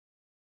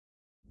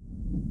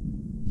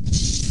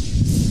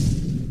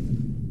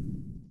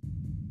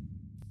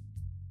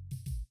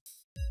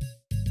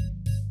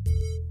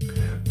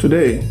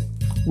Today,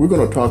 we're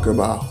going to talk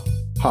about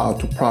how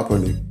to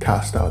properly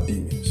cast out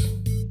demons.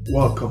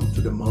 Welcome to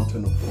the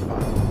mountain of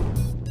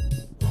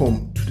fire,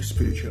 home to the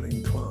spiritually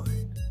inclined.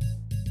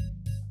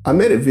 I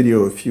made a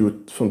video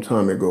some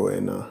time ago,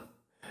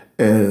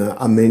 and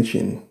I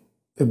mentioned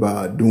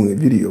about doing a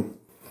video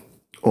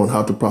on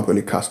how to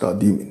properly cast out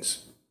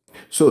demons.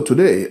 So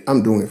today,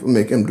 I'm doing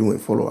a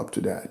follow-up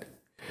to that.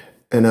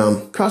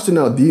 And casting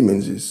out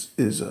demons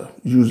is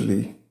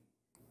usually,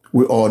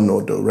 we all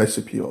know the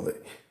recipe of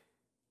it.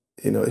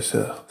 It's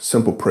a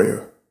simple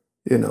prayer.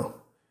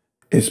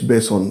 It's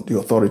based on the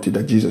authority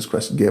that Jesus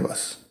Christ gave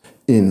us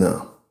in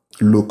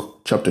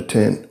Luke chapter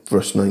 10,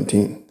 verse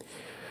 19.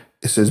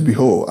 It says,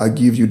 "Behold, I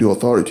give you the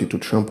authority to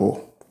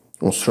trample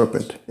on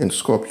serpent and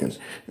scorpions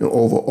and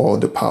over all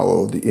the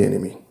power of the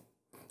enemy,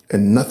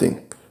 and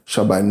nothing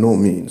shall by no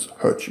means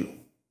hurt you."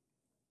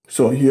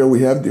 So here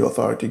we have the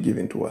authority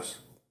given to us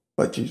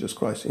by Jesus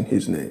Christ in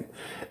his name.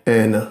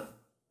 And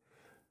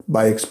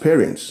by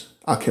experience,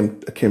 I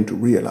came to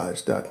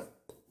realize that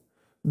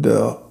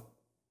the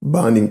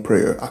binding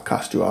prayer, "I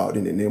cast you out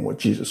in the name of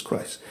Jesus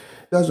Christ,"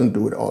 doesn't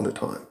do it all the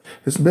time.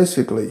 It's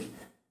basically,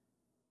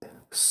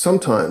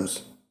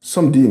 sometimes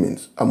some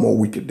demons are more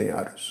wicked than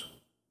others.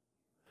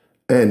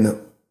 And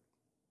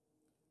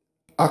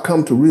I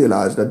come to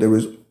realize that there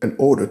is an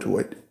order to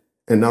it.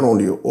 And not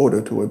only an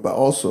order to it, but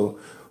also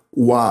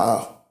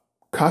while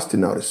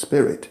casting out a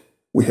spirit,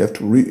 we have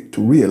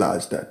to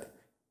realize that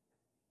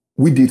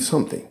we did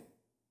something.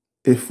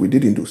 If we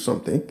didn't do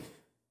something,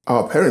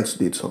 our parents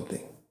did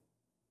something.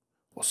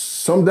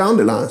 Some down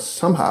the line,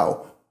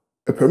 somehow,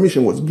 a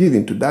permission was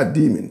given to that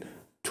demon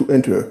to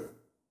enter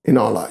in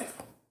our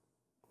life.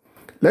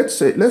 Let's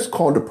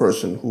call the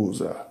person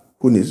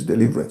who needs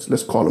deliverance.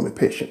 Let's call him a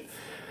patient.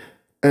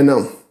 And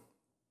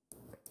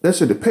let's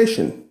say the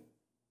patient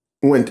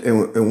went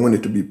and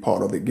wanted to be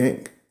part of the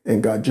gang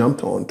and got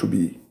jumped on to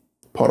be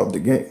part of the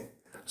gang.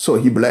 So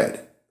he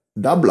bled.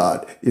 That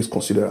blood is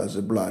considered as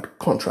a blood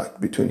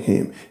contract between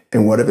him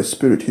and whatever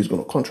spirit he's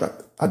going to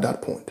contract at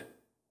that point.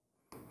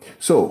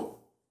 So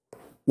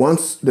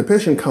once the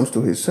patient comes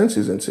to his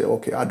senses and say,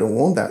 "Okay, I don't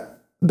want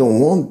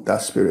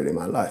that spirit in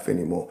my life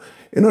anymore,"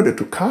 in order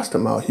to cast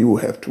him out, he will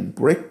have to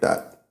break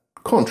that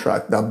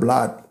contract, that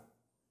blood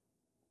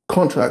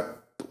contract,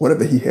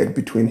 whatever he had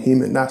between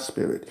him and that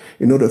spirit,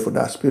 in order for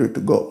that spirit to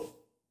go.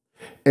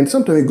 And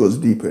sometimes it goes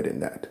deeper than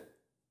that.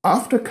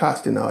 After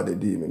casting out the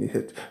demon,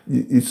 it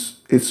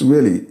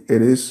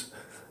is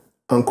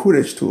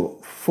encouraged to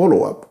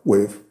follow up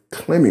with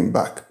claiming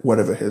back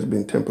whatever has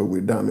been tampered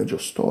with, damaged, or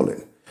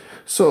stolen.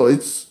 So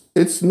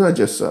it's not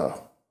just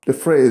the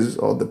phrase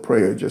or the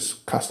prayer,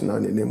 just casting out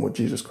in the name of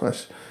Jesus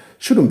Christ,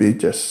 shouldn't be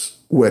just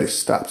where it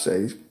stops.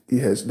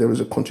 There is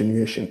a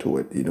continuation to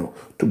it,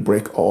 to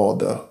break all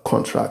the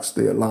contracts,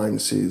 the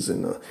alliances,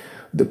 and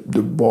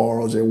the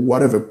bars and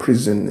whatever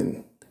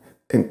prison,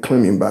 and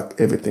claiming back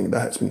everything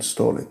that has been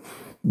stolen.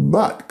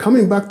 But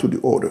coming back to the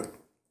order,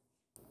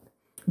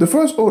 the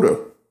first order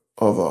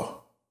of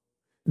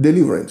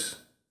deliverance,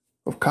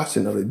 of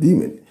casting out a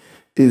demon,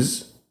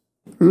 is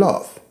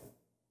love.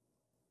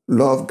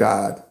 Love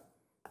God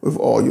with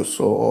all your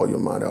soul, all your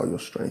mind, all your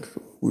strength.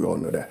 We all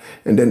know that.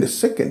 And then the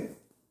second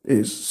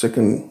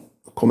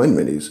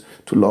commandment is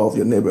to love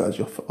your neighbor as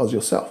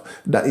yourself.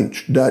 That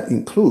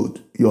includes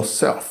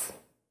yourself.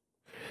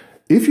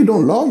 If you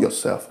don't love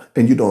yourself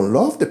and you don't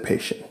love the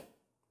patient,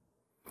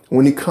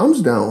 when it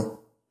comes down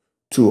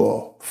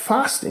to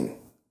fasting,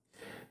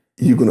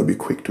 you're going to be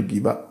quick to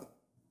give up,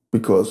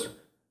 because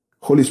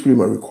Holy Spirit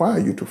may require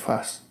you to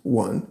fast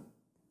 1,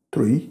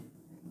 3,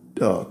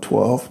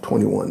 12,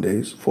 21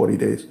 days, 40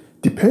 days,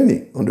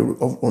 depending on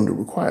the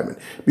requirement.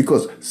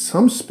 Because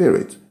some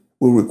spirits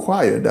will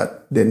require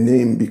that their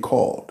name be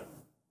called,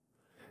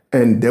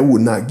 and they will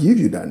not give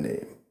you that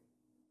name.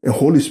 And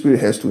Holy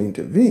Spirit has to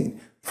intervene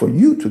for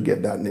you to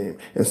get that name.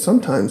 And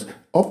sometimes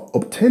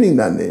obtaining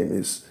that name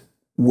is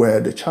where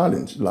the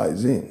challenge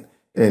lies in.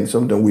 And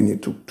sometimes we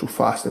need to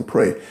fast and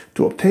pray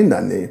to obtain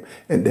that name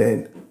and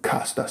then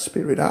cast that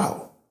spirit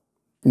out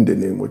in the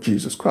name of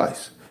Jesus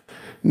Christ.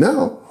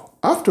 Now,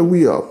 after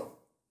we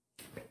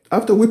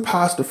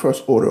pass the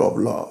first order of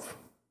love,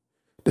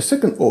 the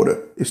second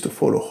order is to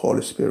follow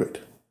Holy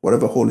Spirit,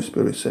 whatever Holy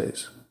Spirit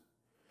says.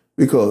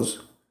 Because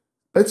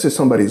let's say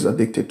somebody is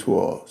addicted to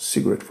a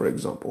cigarette, for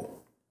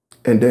example,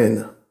 and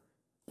then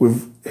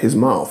with his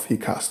mouth, he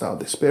casts out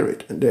the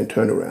spirit and then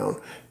turn around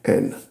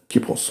and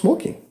keep on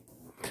smoking.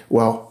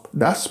 Well,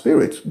 that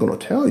spirit's going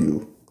to tell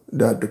you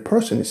that the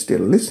person is still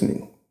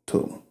listening to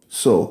him.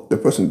 So the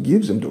person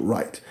gives him the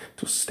right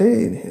to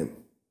stay in him,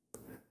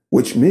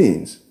 which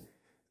means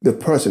the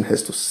person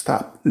has to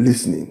stop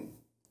listening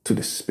to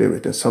the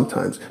spirit. And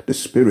sometimes the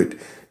spirit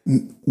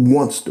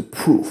wants the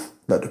proof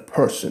that the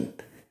person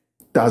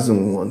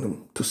doesn't want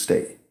them to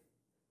stay.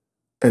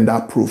 And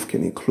that proof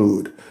can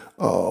include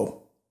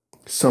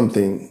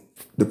something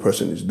the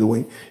person is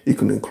doing. It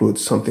can include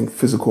something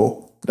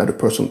physical that the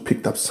person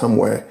picked up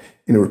somewhere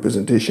in a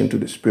representation to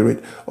the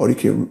spirit, or it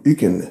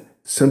can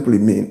simply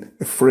mean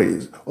a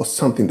phrase or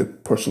something the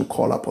person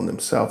call upon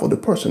themselves, or the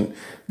person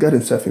got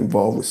himself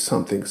involved with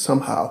something,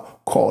 somehow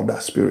called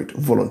that spirit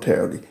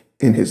voluntarily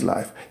in his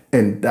life,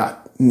 and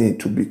that need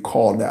to be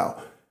called out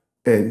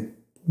and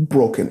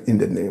broken in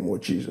the name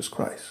of Jesus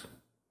Christ.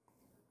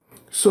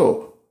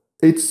 So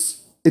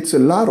it's a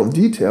lot of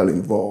detail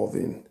involved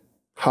in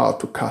how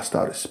to cast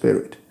out a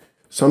spirit.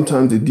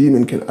 Sometimes the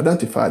demon can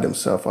identify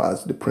themselves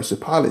as the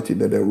principality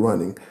that they're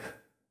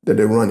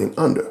running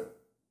under.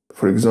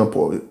 For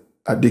example,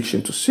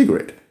 addiction to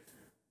cigarette.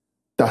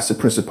 That's a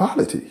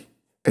principality.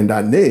 And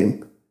that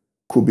name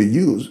could be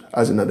used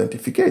as an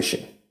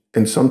identification.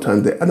 And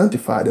sometimes they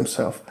identify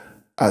themselves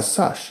as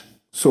such.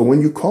 So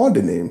when you call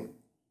the name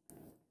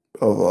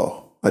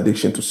of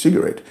addiction to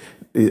cigarette,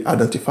 it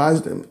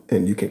identifies them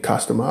and you can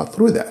cast them out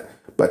through that.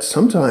 But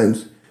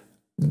sometimes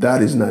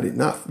that is not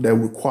enough. That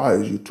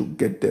requires you to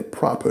get their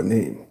proper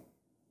name.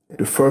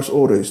 The first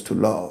order is to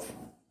love.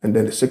 And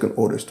then the second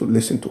order is to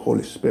listen to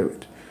Holy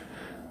Spirit.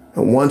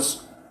 And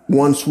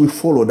once we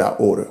follow that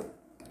order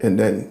and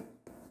then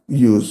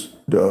use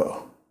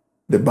the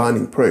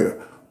binding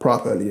prayer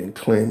properly and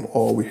claim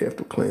all we have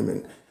to claim,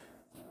 and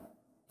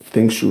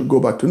things should go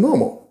back to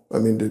normal. I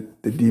mean,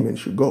 the demon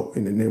should go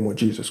in the name of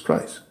Jesus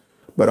Christ.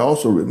 But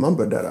also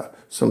remember that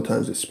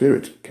sometimes the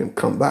spirit can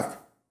come back.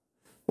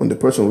 When the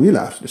person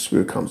relapses, the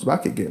spirit comes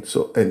back again.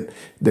 So, and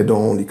they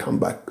don't only come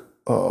back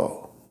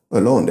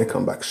alone, they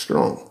come back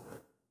strong.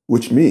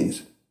 Which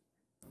means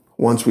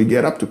once we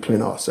get up to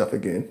clean ourselves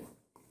again,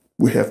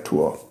 we have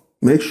to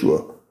make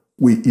sure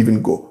we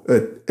even go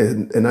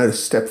another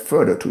step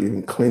further to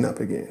even clean up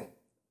again.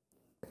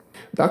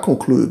 That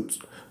concludes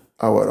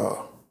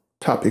our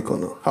topic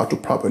on how to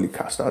properly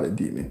cast out a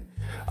demon.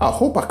 I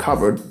hope I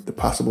covered the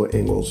possible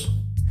angles,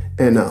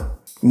 and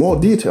more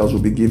details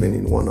will be given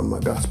in one of my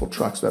gospel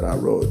tracts that I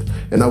wrote,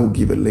 and I will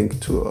give a link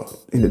to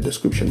in the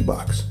description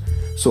box.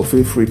 So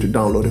feel free to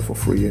download it for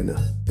free and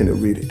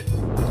read it.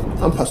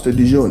 I'm Pastor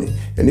Dijoni,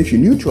 and if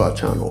you're new to our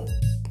channel,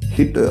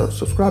 hit the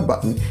subscribe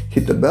button,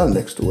 hit the bell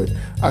next to it,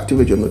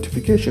 activate your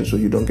notifications so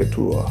you don't get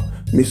to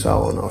miss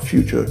out on our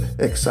future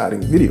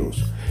exciting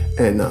videos.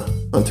 And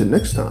until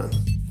next time,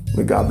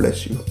 may God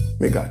bless you,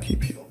 may God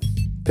keep you.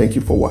 Thank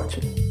you for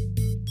watching.